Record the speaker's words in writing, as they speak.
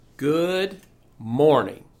Good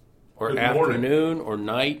morning, or Good afternoon, or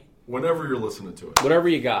night. Whenever you're listening to it. Whatever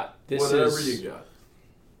you got. Whatever you got.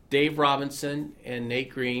 Dave Robinson and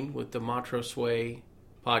Nate Green with the Montrose Way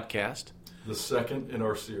podcast. The second in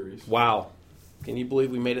our series. Wow. Can you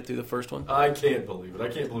believe we made it through the first one? I can't believe it. I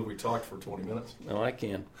can't believe we talked for 20 minutes. No, I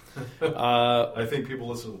can. I think people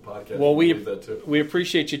listen to the podcast. Well, believe that too. We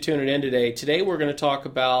appreciate you tuning in today. Today we're going to talk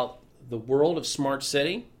about the world of smart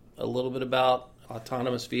city, a little bit about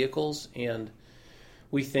autonomous vehicles, and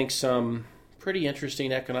we think some pretty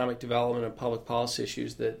interesting economic development and public policy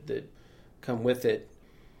issues that come with it.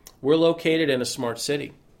 We're located in a smart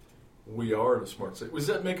city. We are in a smart city. Does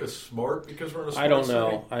that make us smart because we're in a smart city? I don't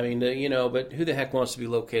know. I mean, but who the heck wants to be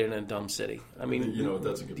located in a dumb city? I mean,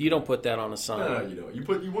 that's a good you don't put that on a sign. No, you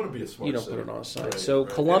don't. You want to be a smart city. You don't put it on a sign. Right, so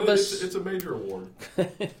right. Columbus, it's a major award.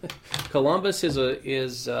 Columbus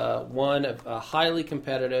is one of a highly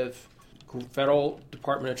competitive Federal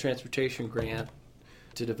Department of Transportation grant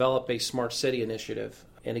to develop a smart city initiative.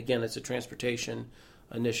 And again, it's a transportation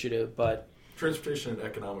initiative, but Transportation and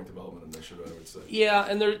Economic Development Initiative, I would say. Yeah,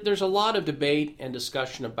 and there's a lot of debate and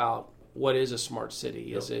discussion about what is a smart city.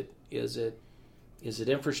 Yep. Is it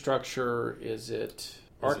infrastructure? Is it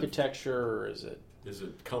architecture? Is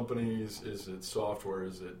it companies? Is it software?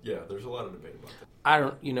 There's a lot of debate about that. I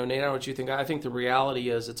don't, Nate, I don't know what you think. I think the reality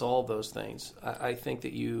is it's all of those things. I think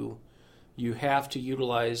that you have to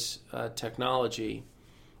utilize technology,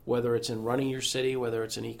 whether it's in running your city, whether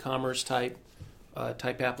it's an e-commerce type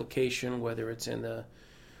application, whether it's in the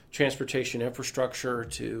transportation infrastructure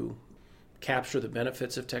to capture the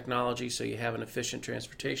benefits of technology so you have an efficient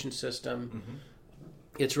transportation system. Mm-hmm.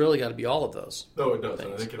 It's really got to be all of those. No, it does. things.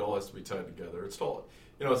 And I think it all has to be tied together. It's all,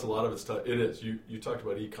 it's a lot of it's tied. It is. You talked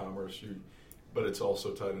about e-commerce, but it's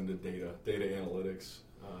also tied into data analytics,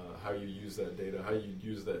 how you use that data,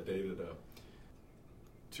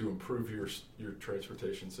 to improve your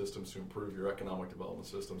transportation systems, to improve your economic development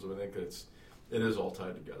systems. I think it is all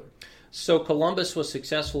tied together. So Columbus was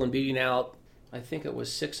successful in beating out, I think it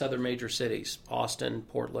was 6 other major cities: Austin,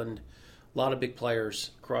 Portland, a lot of big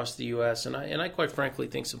players across the U.S. And I quite frankly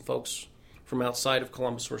think some folks from outside of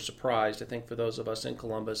Columbus were surprised. I think for those of us in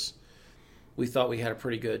Columbus, we thought we had a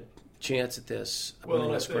pretty good chance at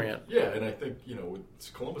winning this grant. Yeah, and I think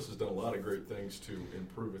Columbus has done a lot of great things to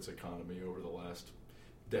improve its economy over the last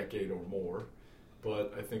decade or more.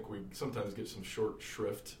 But I think we sometimes get some short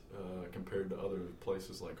shrift compared to other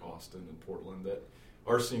places like Austin and Portland that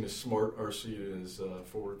are seen as smart, are seen as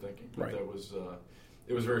forward-thinking. Right. That was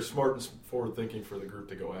it was very smart and forward-thinking for the group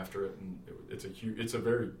to go after it, and it's a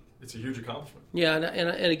huge accomplishment. Yeah,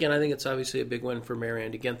 and again, I think it's obviously a big win for Mayor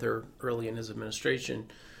Andy Ginther early in his administration,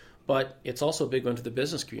 but it's also a big win to the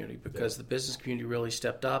business community because the business community really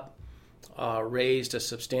stepped up, raised a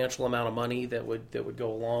substantial amount of money that would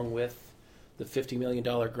go along with the $50 million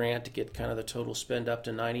grant to get kind of the total spend up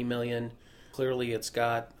to $90 million. Clearly, it's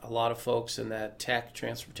got a lot of folks in that tech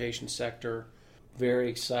transportation sector very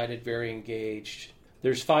excited, very engaged.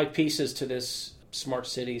 There's 5 pieces to this Smart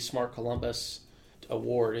City, Smart Columbus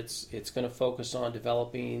award. It's going to focus on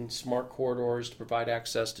developing smart corridors to provide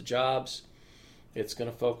access to jobs. It's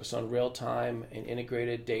going to focus on real-time and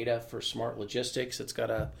integrated data for smart logistics. It's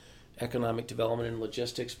got a economic development and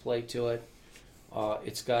logistics play to it.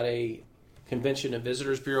 It's got a Convention and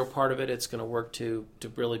Visitors Bureau part of it. It's going to work to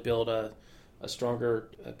really build a stronger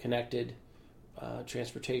connected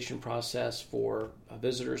transportation process for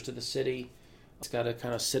visitors to the city. It's got a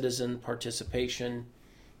kind of citizen participation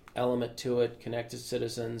element to it, connected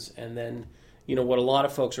citizens, and then what a lot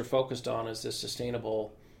of folks are focused on is the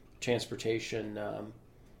sustainable transportation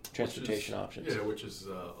options. Yeah, which is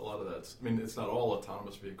a lot of that. I mean, it's not all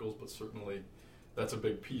autonomous vehicles, but certainly that's a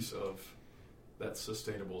big piece of that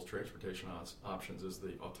sustainable transportation options is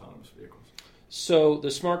the autonomous vehicles. So the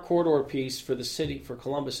smart corridor piece for the city, for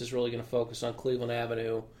Columbus, is really going to focus on Cleveland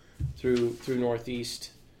Avenue through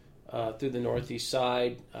Northeast, through the Northeast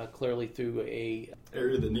side, clearly through a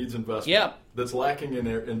area that needs investment. Yeah. That's lacking in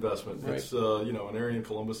investment. Right. It's an area in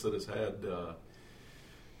Columbus that has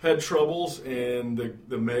had troubles, and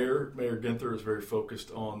the mayor Ginther is very focused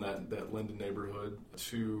on that Linden neighborhood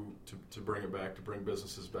to bring it back, to bring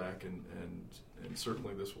businesses back, and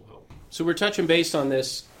certainly this will help. So we're touching base on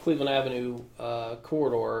this Cleveland Avenue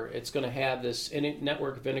corridor. It's going to have this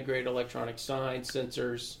network of integrated electronic signs,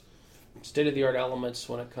 sensors, state-of-the-art elements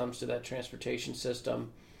when it comes to that transportation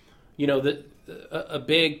system. A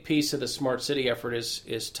big piece of the smart city effort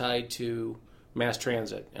is tied to mass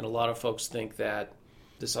transit, and a lot of folks think that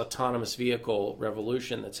this autonomous vehicle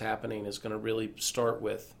revolution that's happening is going to really start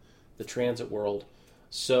with the transit world.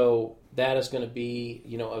 So that is going to be,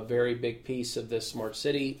 a very big piece of this smart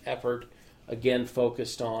city effort, again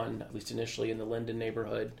focused on, at least initially, in the Linden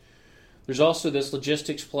neighborhood. There's also this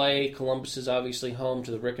logistics play. Columbus is obviously home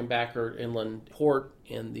to the Rickenbacker Inland Port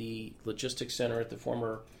and the logistics center at the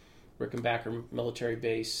former Rickenbacker military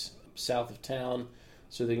base south of town.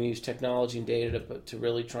 So they can use technology and data to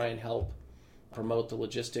really try and help promote the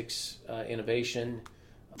logistics innovation.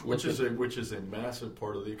 Which is a massive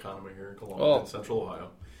part of the economy here in Columbus, in Central Ohio.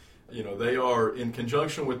 They are, in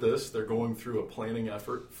conjunction with this, they're going through a planning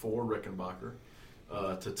effort for Rickenbacker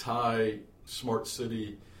to tie smart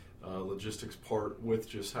city logistics part with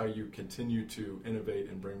just how you continue to innovate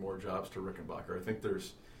and bring more jobs to Rickenbacker. I think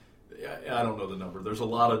I don't know the number.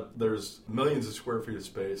 There's millions of square feet of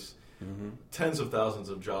space, tens of thousands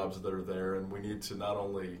of jobs that are there, and we need to not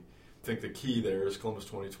only, I think the key there is Columbus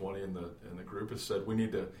 2020 and the group has said we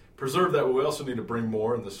need to preserve that, but we also need to bring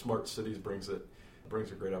more, and the smart cities brings a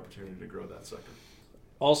great opportunity to grow that sector.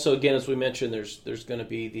 Also, again, as we mentioned, there's going to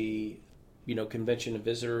be the convention and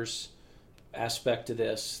visitors aspect to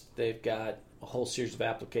this. They've got a whole series of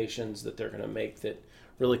applications that they're going to make that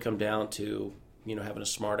really come down to having a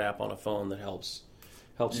smart app on a phone that helps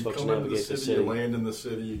folks navigate the city. You land in the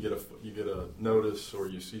city, you get a notice, or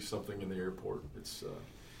you see something in the airport. It's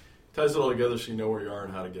ties it all together so you know where you are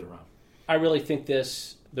and how to get around. I really think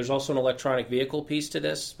there's also an electronic vehicle piece to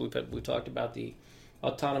this. We've talked about the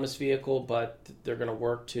autonomous vehicle, but they're going to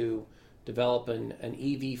work to develop an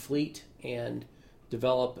EV fleet and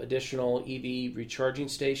develop additional EV recharging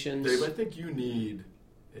stations. Dave, I think you need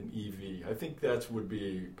an EV. I think that would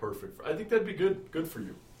be perfect. I think that'd be good for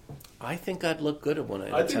you. I think I'd look good in one.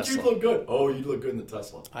 I think you'd look good. Oh, you'd look good in the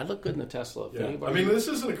Tesla. I'd look good in the Tesla. Yeah. This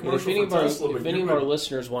isn't a commercial for Tesla. If any of our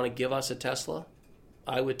listeners want to give us a Tesla,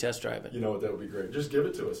 I would test drive it. You know what? That would be great. Just give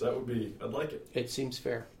it to us. I'd like it. It seems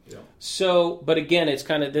fair. Yeah. So, but again, it's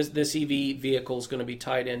kind of this EV vehicle is going to be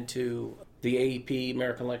tied into the AEP,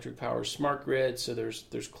 American Electric Power Smart Grid. So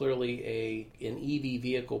there's clearly an EV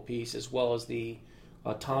vehicle piece as well as the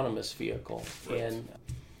autonomous vehicle. Right. And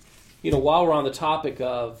while we're on the topic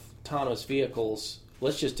of autonomous vehicles,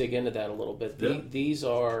 let's just dig into that a little bit. Yeah. These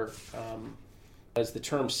are, as the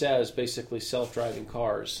term says, basically self-driving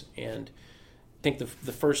cars. And I think the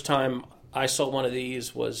first time I saw one of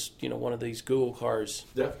these was, one of these Google cars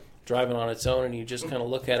driving on its own, and you just kind of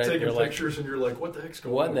look at it and you're like... pictures, and you're like, what the heck's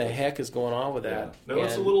going on? What in the heck is going on with that? No,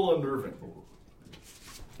 it's a little unnerving.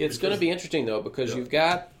 It's going to be interesting, though, because you've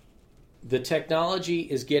got... The technology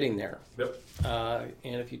is getting there. Yep.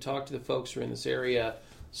 And if you talk to the folks who are in this area,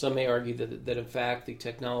 some may argue that in fact the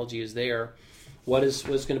technology is there. What's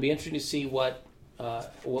going to be interesting to see what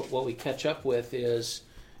we catch up with is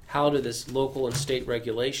how do this local and state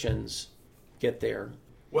regulations get there?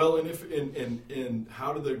 Well, and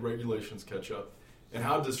how do the regulations catch up? And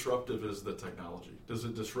how disruptive is the technology? Does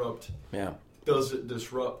it disrupt? Yeah. Does it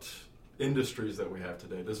disrupt industries that we have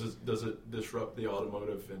today? Does it disrupt the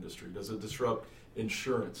automotive industry? Does it disrupt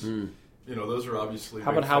insurance? Those are obviously.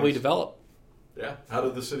 How about how we develop? Yeah, how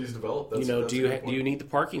do the cities develop? That's do you need the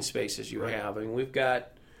parking spaces you have? I mean, we've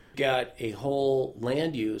got a whole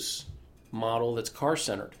land use model that's car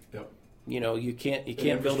centered. Yep. You can't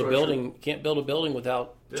build a building. Can't build a building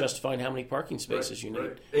without justifying how many parking spaces you need.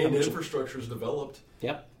 Right. And infrastructure is developed.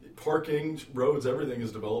 Yep. Parking, roads, everything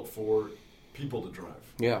is developed for people to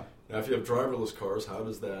drive. Yeah. Now, if you have driverless cars, how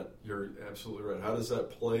does that? You're absolutely right. How does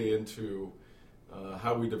that play into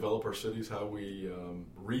how we develop our cities? How we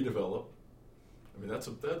redevelop? I mean,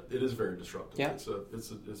 it is very disruptive. Yeah. It's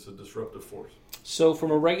a disruptive force. So,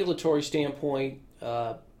 from a regulatory standpoint,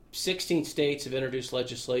 16 states have introduced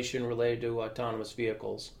legislation related to autonomous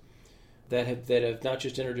vehicles that have not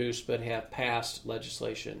just introduced but have passed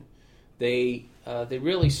legislation. They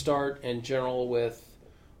really start in general with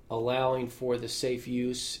allowing for the safe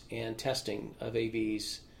use and testing of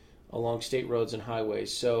AVs along state roads and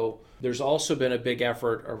highways. So there's also been a big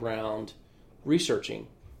effort around researching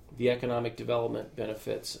the economic development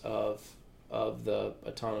benefits of the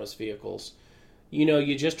autonomous vehicles.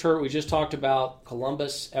 We just talked about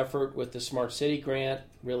Columbus' effort with the Smart City Grant.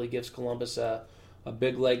 Really gives Columbus a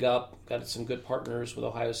big leg up. Got some good partners with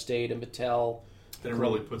Ohio State and Battelle. And it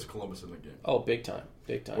really puts Columbus in the game. Oh, big time.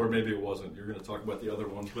 Or maybe it wasn't. You're going to talk about the other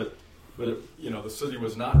ones, but the city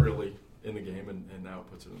was not really in the game, and now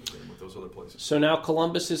it puts it in the game with those other places. So now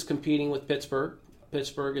Columbus is competing with Pittsburgh.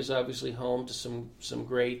 Pittsburgh is obviously home to some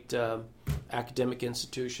great academic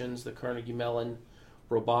institutions. The Carnegie Mellon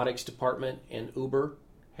Robotics Department and Uber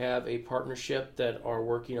have a partnership that are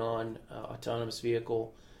working on autonomous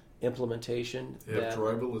vehicle implementation. They have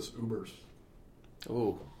driverless Ubers.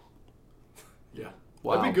 Ooh. Yeah.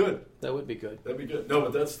 Wow. That'd be good. That would be good. That'd be good. No,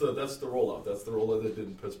 but that's the rollout. That's the rollout they did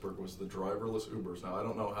in Pittsburgh, was the driverless Ubers. Now I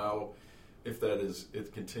don't know how, if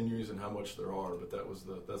it continues and how much there are, but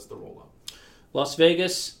that's the rollout. Las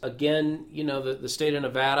Vegas, again, the state of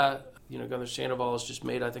Nevada, Governor Sandoval has just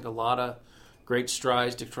made, I think, a lot of great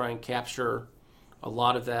strides to try and capture a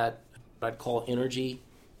lot of that, what I'd call energy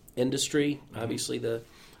industry. Mm-hmm. Obviously,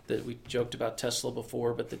 we joked about Tesla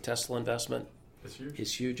before, but the Tesla investment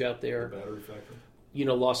is huge out there. The battery factory.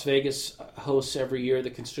 Las Vegas hosts every year the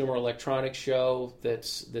Consumer Electronics Show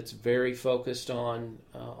that's very focused on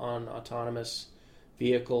autonomous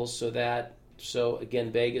vehicles. So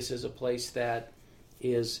again, Vegas is a place that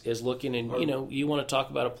is looking, and you want to talk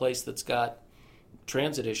about a place that's got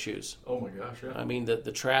transit issues. Oh my gosh, yeah. I mean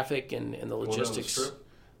the traffic and the logistics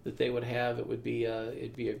that they would have, it'd be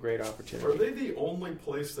a great opportunity. Are they the only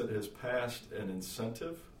place that has passed an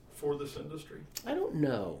incentive for this industry? I don't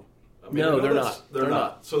know. No, they're not. They're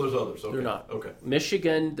not. So there's others. Okay. They're not. Okay.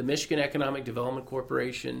 The Michigan Economic Development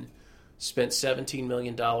Corporation spent $17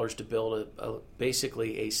 million to build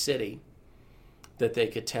basically a city that they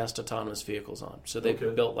could test autonomous vehicles on. So they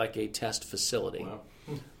built like a test facility. Wow.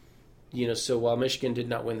 So while Michigan did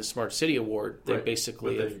not win the Smart City Award, they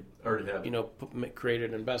basically already have created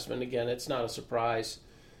an investment. Again, it's not a surprise.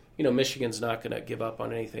 Michigan's not going to give up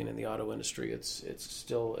on anything in the auto industry. It's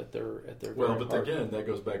still at their well, but heart. Again, that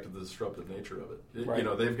goes back to the disruptive nature of it. Right.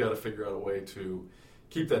 They've got to figure out a way to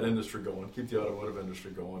keep that industry going, keep the automotive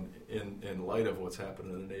industry going in light of what's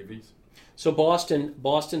happening in AVs. So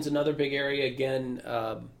Boston's another big area again.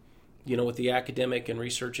 With the academic and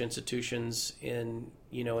research institutions in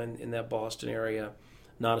that Boston area,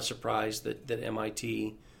 not a surprise that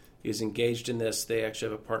MIT is engaged in this. They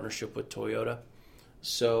actually have a partnership with Toyota.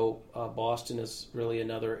 So Boston is really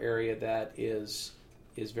another area that is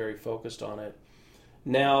very focused on it.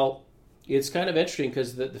 Now, it's kind of interesting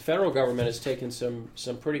because the federal government has taken some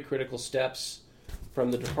pretty critical steps from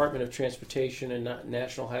the Department of Transportation and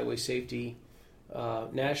National Highway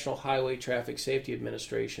Traffic Safety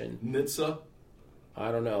Administration. NHTSA?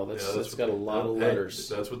 I don't know. That's got a lot of letters.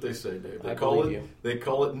 That's what they say, Dave. I believe you. They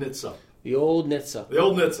call it NHTSA. The old NHTSA. The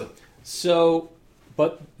old NHTSA. So,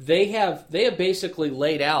 but they have basically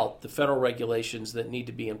laid out the federal regulations that need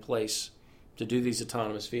to be in place to do these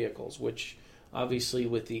autonomous vehicles, which obviously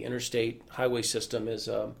with the interstate highway system is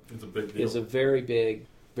a big deal. Is a very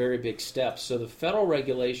big step. So the federal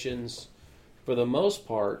regulations, for the most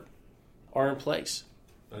part, are in place.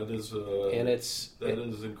 That is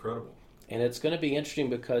incredible. And it's going to be interesting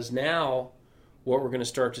because now what we're going to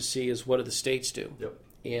start to see is what do the states do. Yep.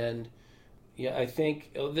 And I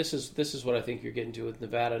think this is what I think you're getting to with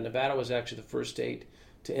Nevada. Nevada was actually the first state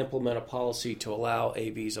to implement a policy to allow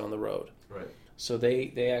AVs on the road. Right. So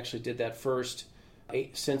they actually did that first.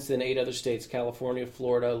 Since then, 8 other states: California,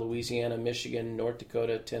 Florida, Louisiana, Michigan, North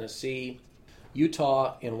Dakota, Tennessee,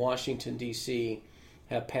 Utah, and Washington, D.C.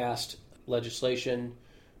 have passed legislation,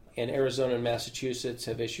 and Arizona and Massachusetts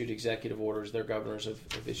have issued executive orders. Their governors have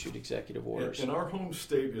issued executive orders. And our home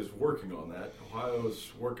state is working on that.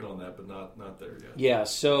 Ohio's working on that, but not there yet. Yeah,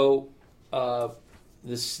 so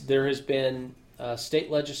there has been state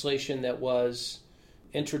legislation that was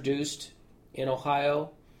introduced in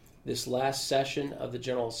Ohio this last session of the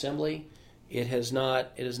General Assembly. It has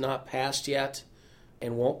not passed yet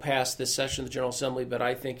and won't pass this session of the General Assembly, but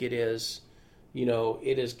I think it is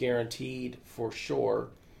guaranteed for sure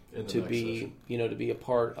to be a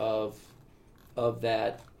part of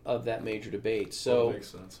that major debate. So that makes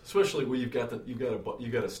sense, especially when you've got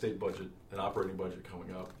a state budget, an operating budget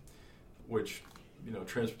coming up, which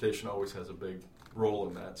transportation always has a big role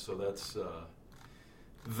in that. So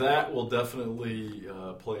that will definitely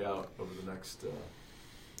play out over the next 6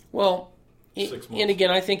 months. And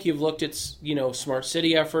again, I think you've looked at smart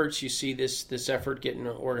city efforts. You see this effort getting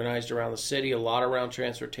organized around the city, a lot around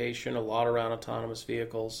transportation, a lot around autonomous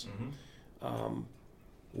vehicles. Mm-hmm.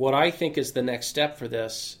 What I think is the next step for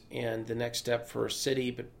this, and the next step for a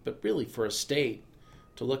city, but really for a state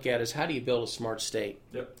to look at, is how do you build a smart state?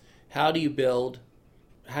 Yep. How do you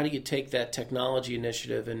take that technology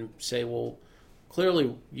initiative and say, well,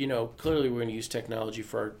 clearly we're going to use technology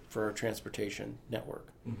for our transportation network.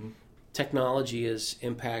 Mm-hmm. Technology is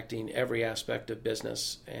impacting every aspect of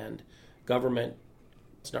business, and government,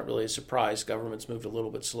 it's not really a surprise, government's moved a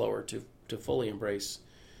little bit slower to fully embrace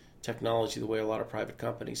technology the way a lot of private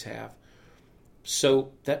companies have.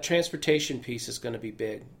 So that transportation piece is going to be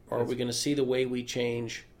big. Or are we going to see the way we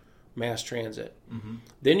change mass transit? Mm-hmm.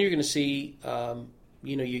 Then you're going to see,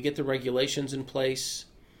 you get the regulations in place.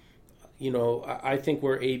 I think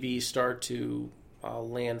where AVs start to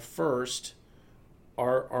land first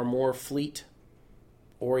are more fleet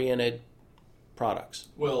oriented products.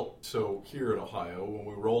 Well, so here in Ohio, when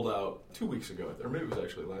we rolled out 2 weeks ago, or maybe it was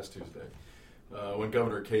actually last Tuesday, when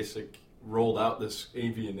Governor Kasich rolled out this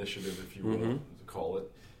AV initiative, if you will, to call it,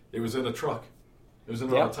 it was in a truck. It was in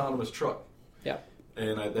an autonomous truck. Yeah.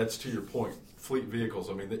 And that's to your point, fleet vehicles.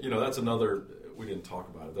 I mean, that's another, we didn't talk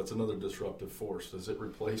about it, that's another disruptive force. Does it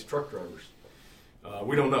replace truck drivers?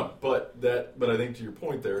 We don't know. But I think to your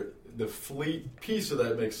point there, the fleet piece of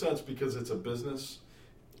that makes sense because it's a business.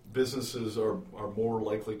 Businesses are more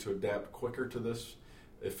likely to adapt quicker to this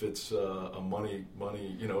if it's a money,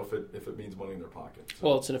 if it means money in their pocket. So,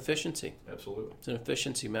 well, it's an efficiency. Absolutely. It's an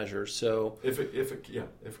efficiency measure. So if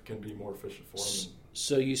it can be more efficient for them.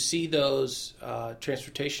 So you see those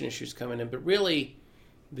transportation issues coming in, but really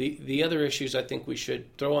the other issues I think we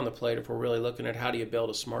should throw on the plate if we're really looking at how do you build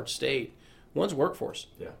a smart state. One's workforce.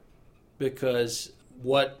 Yeah. Because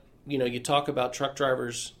you talk about truck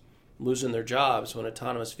drivers losing their jobs when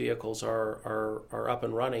autonomous vehicles are up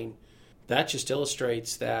and running. That just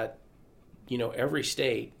illustrates that every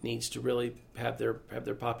state needs to really have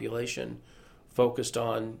their population focused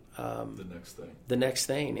on the next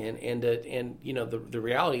thing, and the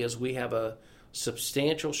reality is we have a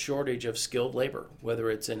substantial shortage of skilled labor, whether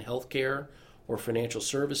it's in healthcare or financial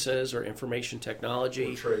services or information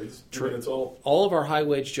technology, or trades. It's all of our high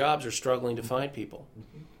wage jobs are struggling to find people,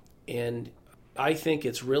 and I think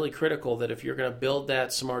it's really critical that if you're going to build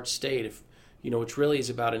that smart state, which really is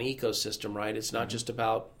about an ecosystem, right? It's not just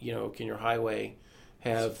about can your highway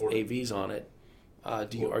have AVs on it. Are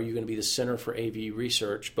you going to be the center for AV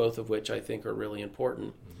research, both of which I think are really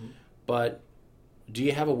important? But do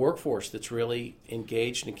you have a workforce that's really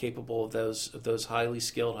engaged and capable of those highly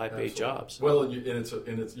skilled, high-paid jobs? Well, the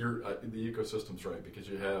ecosystem's right because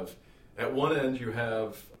you have at one end you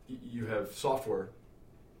have software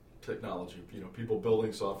technology, people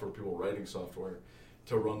building software, people writing software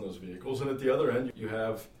to run those vehicles, and at the other end you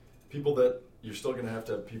have people that you're still going to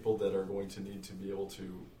have people that are going to need to be able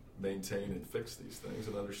to maintain and fix these things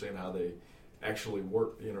and understand how they actually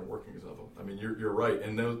work, the inner workings of them. I mean, you're right,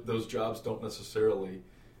 and those jobs don't necessarily,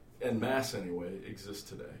 en masse anyway, exist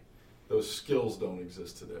today. Those skills don't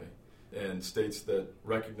exist today, and states that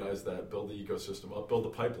recognize that, build the ecosystem up, build the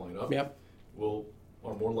pipeline up,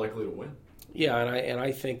 are more likely to win. Yeah, and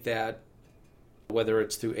I think that whether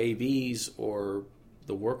it's through AVs or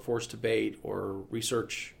the workforce debate or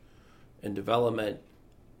research and development,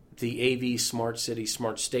 the AV smart city,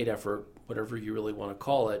 smart state effort, whatever you really want to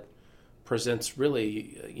call it, presents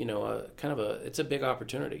really, it's a big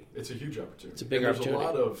opportunity. It's a huge opportunity. It's a big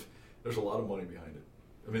opportunity. There's a lot of money behind it.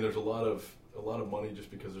 I mean, there's a lot of money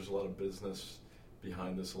just because there's a lot of business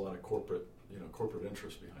behind this, a lot of corporate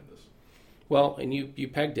interest behind this. Well, and you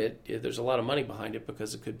pegged it. There's a lot of money behind it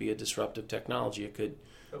because it could be a disruptive technology. It could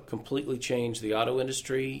completely change the auto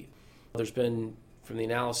industry. There's been, from the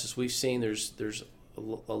analysis we've seen, there's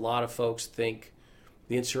a lot of folks think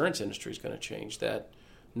the insurance industry is going to change. That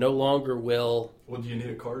no longer will. Well, do you need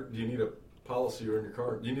a car? Do you need a policy in your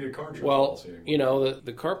car? Do you need a car insurance policy anymore?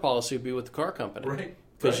 The car policy would be with the car company, right?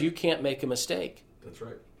 Because you can't make a mistake. That's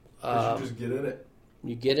right. Because you just get in it.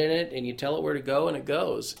 You get in it, and you tell it where to go, and it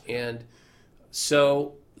goes. And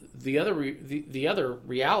so the other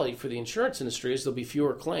reality for the insurance industry is there'll be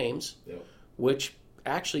fewer claims, which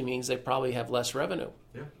actually means they probably have less revenue.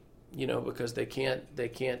 Yeah. Because they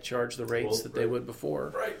can't charge the rates that they would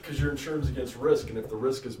before. Right, because your insurance against risk, and if the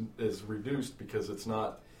risk is reduced because it's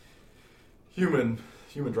not human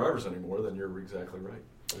drivers anymore, then you're exactly right.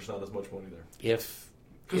 There's not as much money there.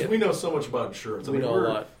 Because we know so much about insurance. We know a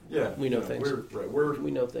lot. Yeah, we know things.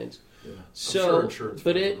 We know things. Yeah. So, I'm sure insurance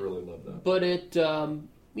would really love that. But it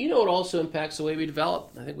also impacts the way we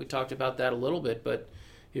develop. I think we talked about that a little bit. But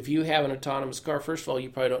if you have an autonomous car, first of all, you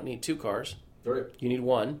probably don't need two cars. Right. You need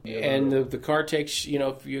one. Yeah, and the car takes,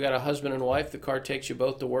 if you got a husband and wife, the car takes you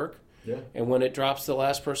both to work. Yeah. And when it drops the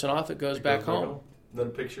last person off, it goes back home. Then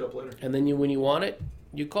it picks you up later. And then when you want it,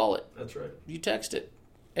 you call it. That's right. You text it,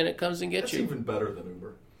 and it comes and gets you. That's even better than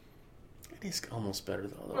Uber. It is almost better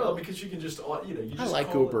though. Well, because you can just, I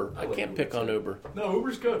like Uber. I can't pick on Uber. No,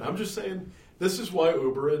 Uber's good. I'm just saying this is why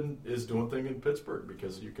Uber is doing thing in Pittsburgh,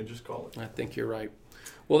 because you can just call it. I think you're right.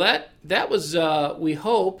 Well, that was, we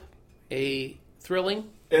hope, a thrilling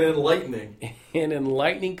and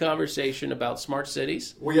enlightening conversation about smart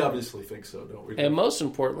cities. We obviously think so, don't we? And most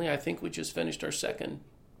importantly, I think we just finished our second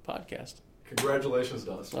podcast. Congratulations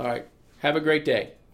to us. All right. Have a great day.